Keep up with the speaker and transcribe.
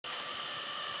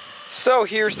So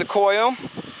here's the coil.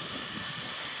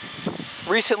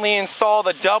 Recently installed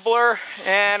a doubler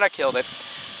and I killed it.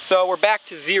 So we're back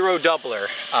to zero doubler.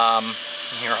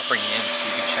 Here, I'll bring you in so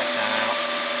you can check that out.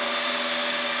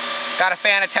 Got a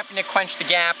fan attempting to quench the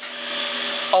gap.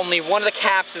 Only one of the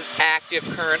caps is active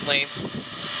currently.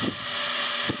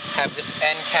 Have this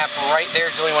end cap right there,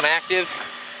 is the only one active.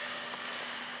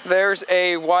 There's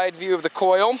a wide view of the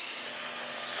coil.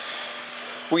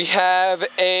 We have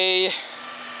a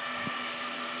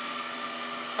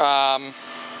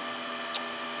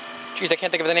geez, I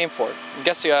can't think of the name for it. I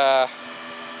guess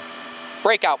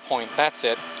Breakout Point, that's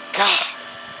it. God,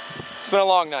 it's been a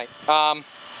long night.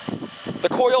 The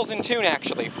coil's in tune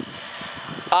actually.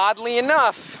 Oddly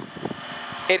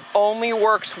enough, it only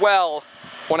works well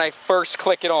when I first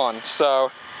click it on.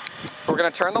 So we're gonna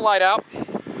turn the light out.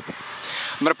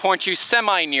 I'm gonna point you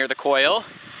semi near the coil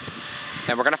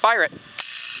and we're gonna fire it.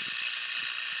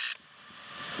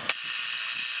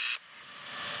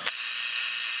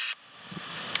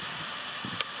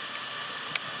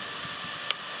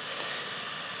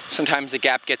 Sometimes the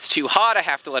gap gets too hot, I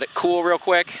have to let it cool real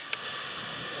quick.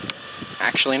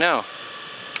 Actually, no.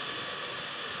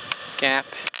 Gap.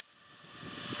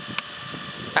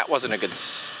 That wasn't a good...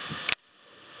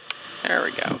 There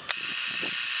we go.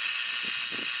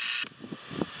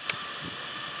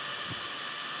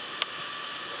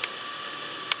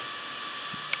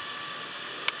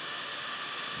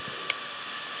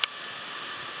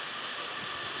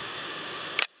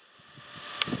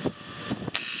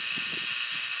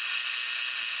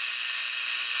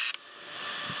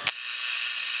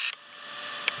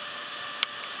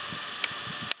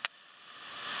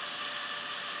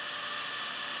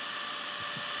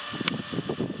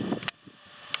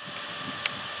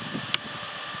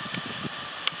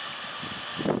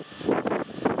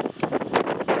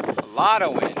 A lot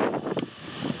of wind.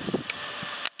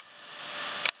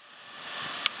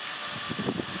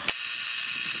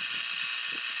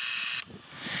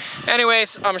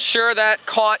 Anyways, I'm sure that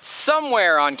caught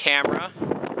somewhere on camera.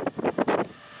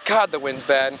 God, the wind's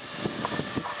bad.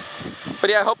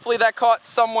 But yeah, hopefully that caught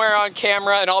somewhere on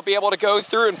camera and I'll be able to go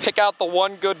through and pick out the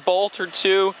one good bolt or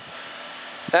two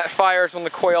that fires when the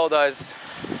coil does.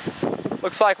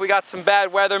 Looks like we got some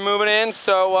bad weather moving in,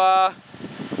 so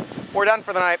we're done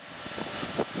for the night.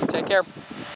 Take care.